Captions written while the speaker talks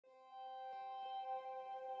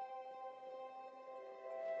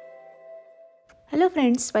Hello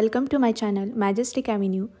friends, welcome to my channel Majestic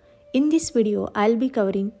Avenue. In this video, I'll be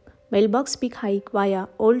covering Mailbox Peak hike via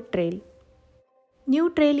Old Trail. New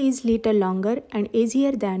trail is little longer and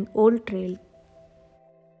easier than old trail.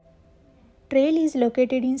 Trail is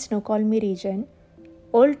located in Snoqualmie region.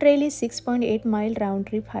 Old trail is 6.8 mile round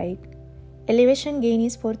trip hike. Elevation gain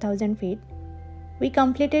is 4000 feet. We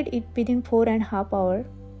completed it within 4.5 hours.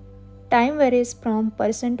 Time varies from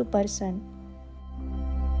person to person.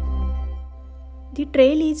 The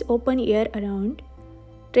trail is open year around.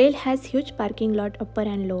 Trail has huge parking lot upper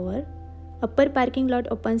and lower. Upper parking lot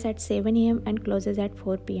opens at 7 am and closes at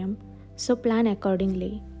 4 pm, so plan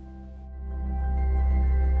accordingly.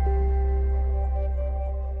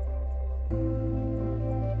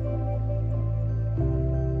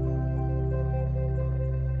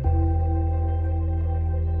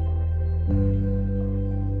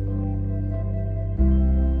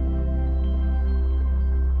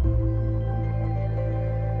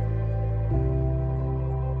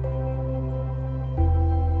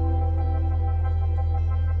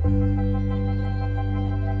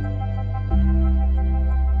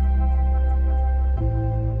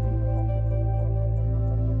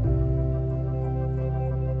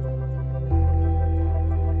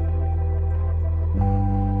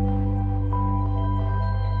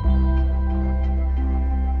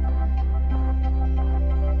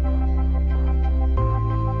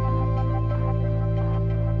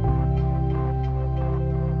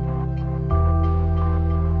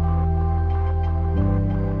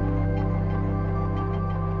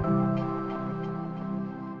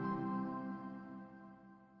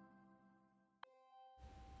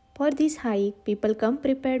 For this hike, people come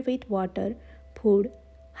prepared with water, food,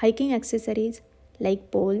 hiking accessories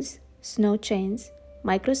like poles, snow chains,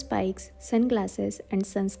 micro spikes, sunglasses, and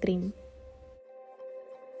sunscreen.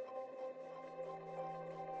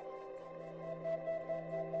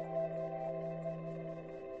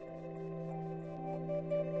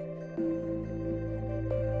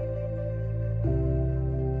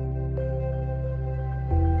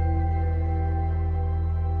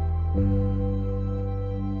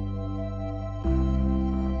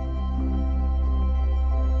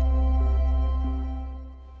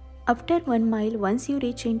 After 1 mile, once you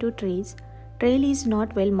reach into trees, trail is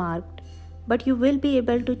not well marked, but you will be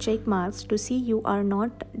able to check marks to see you are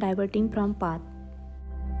not diverting from path.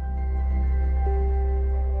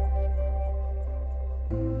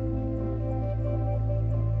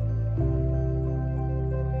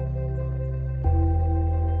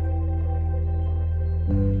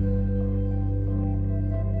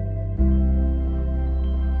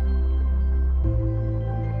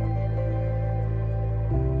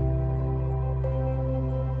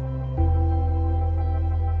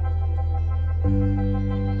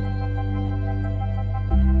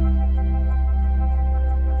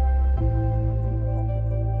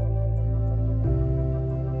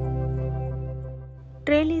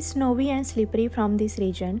 Trail is snowy and slippery from this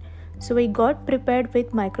region, so we got prepared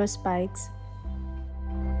with micro spikes.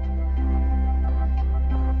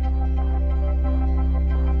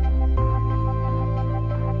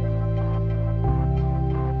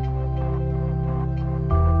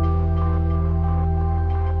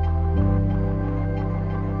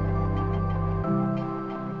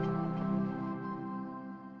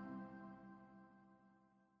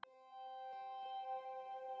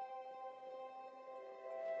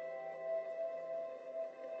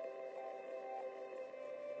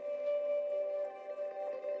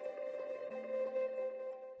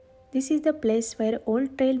 This is the place where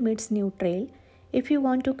old trail meets new trail. If you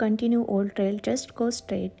want to continue old trail, just go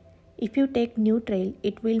straight. If you take new trail,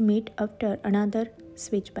 it will meet after another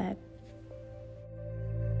switchback.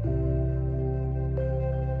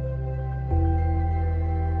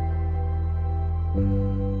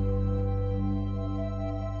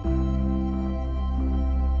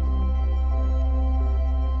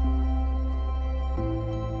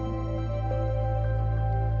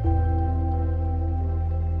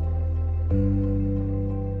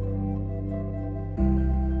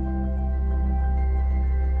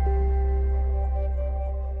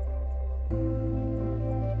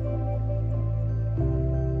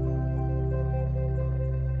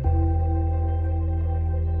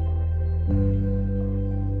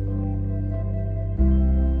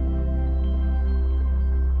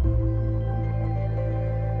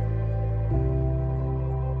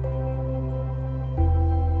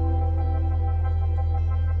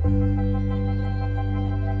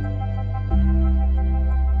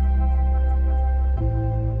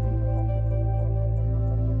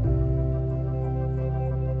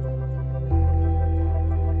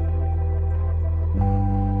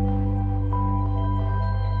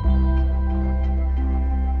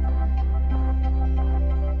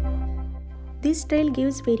 This trail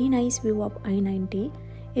gives very nice view of I-90.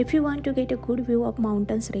 If you want to get a good view of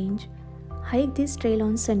mountains range, hike this trail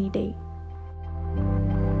on sunny day.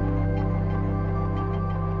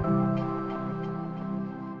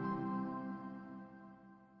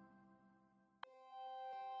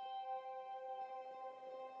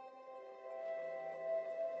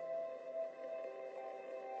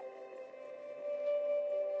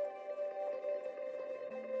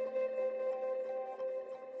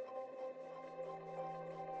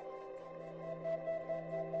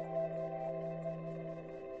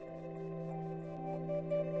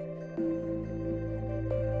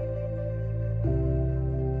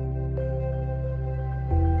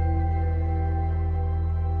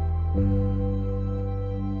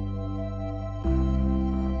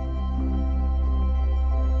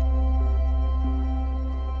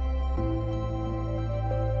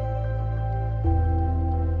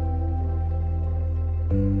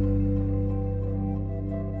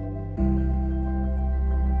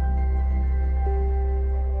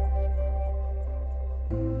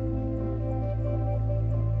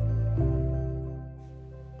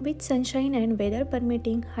 With sunshine and weather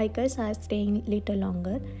permitting, hikers are staying little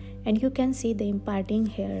longer and you can see the imparting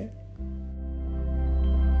here.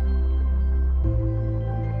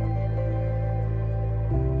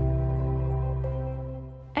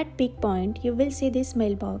 At peak point, you will see this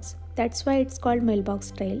mailbox. That's why it's called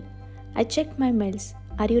Mailbox Trail. I checked my mails.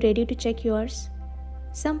 Are you ready to check yours?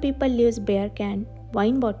 Some people leave beer can,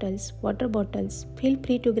 wine bottles, water bottles. Feel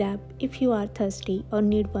free to grab if you are thirsty or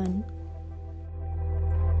need one.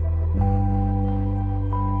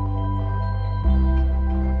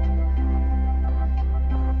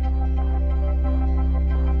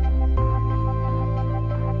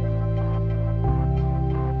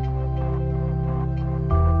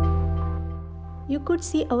 You could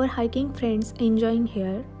see our hiking friends enjoying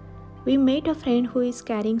here. We met a friend who is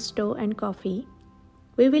carrying stove and coffee.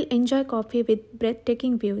 We will enjoy coffee with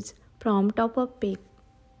breathtaking views from top of peak.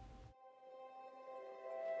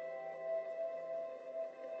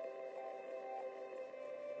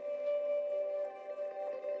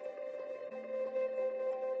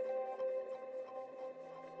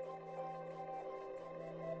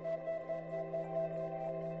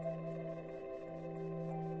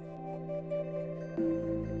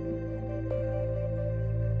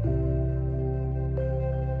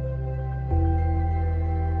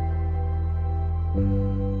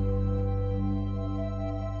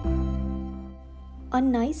 On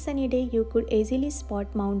nice sunny day, you could easily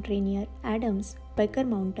spot Mount Rainier, Adams, Baker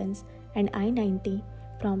Mountains and I-90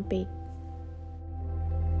 from peak.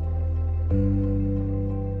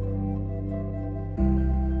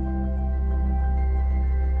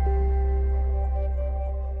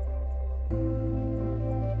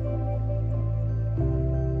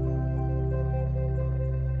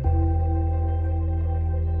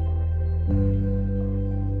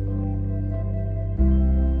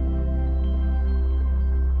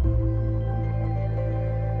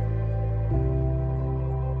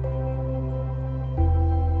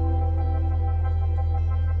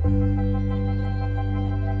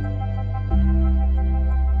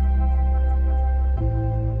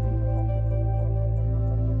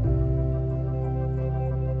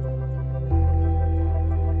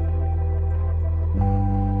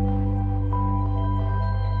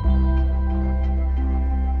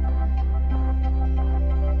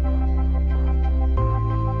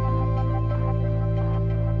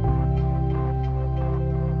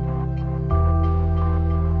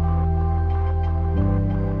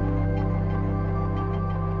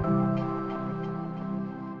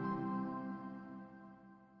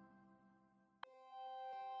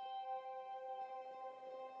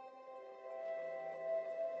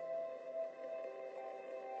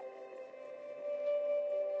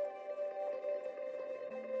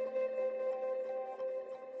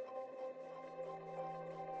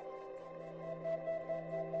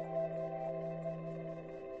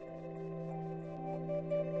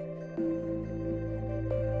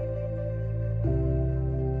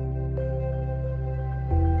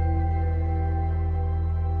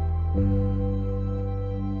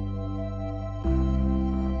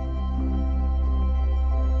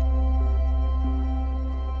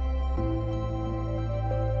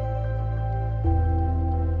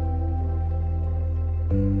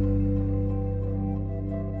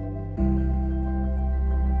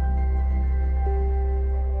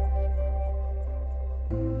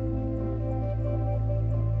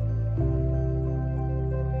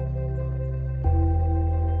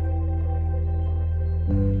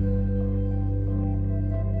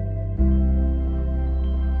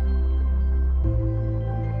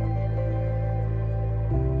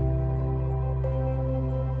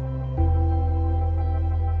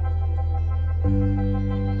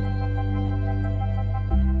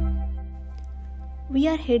 We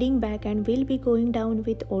are heading back and will be going down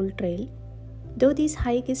with Old Trail. Though this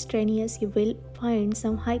hike is strenuous, you will find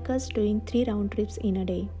some hikers doing 3 round trips in a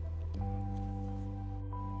day.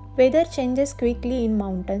 Weather changes quickly in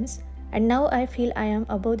mountains, and now I feel I am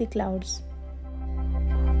above the clouds.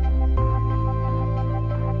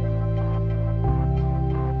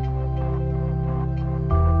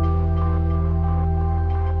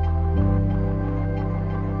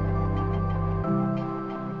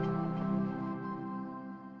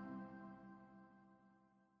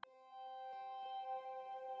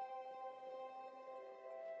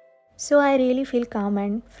 So I really feel calm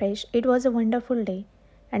and fresh. It was a wonderful day,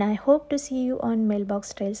 and I hope to see you on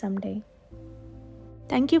Mailbox Trail someday.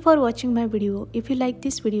 Thank you for watching my video. If you like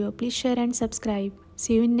this video, please share and subscribe.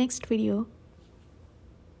 See you in next video.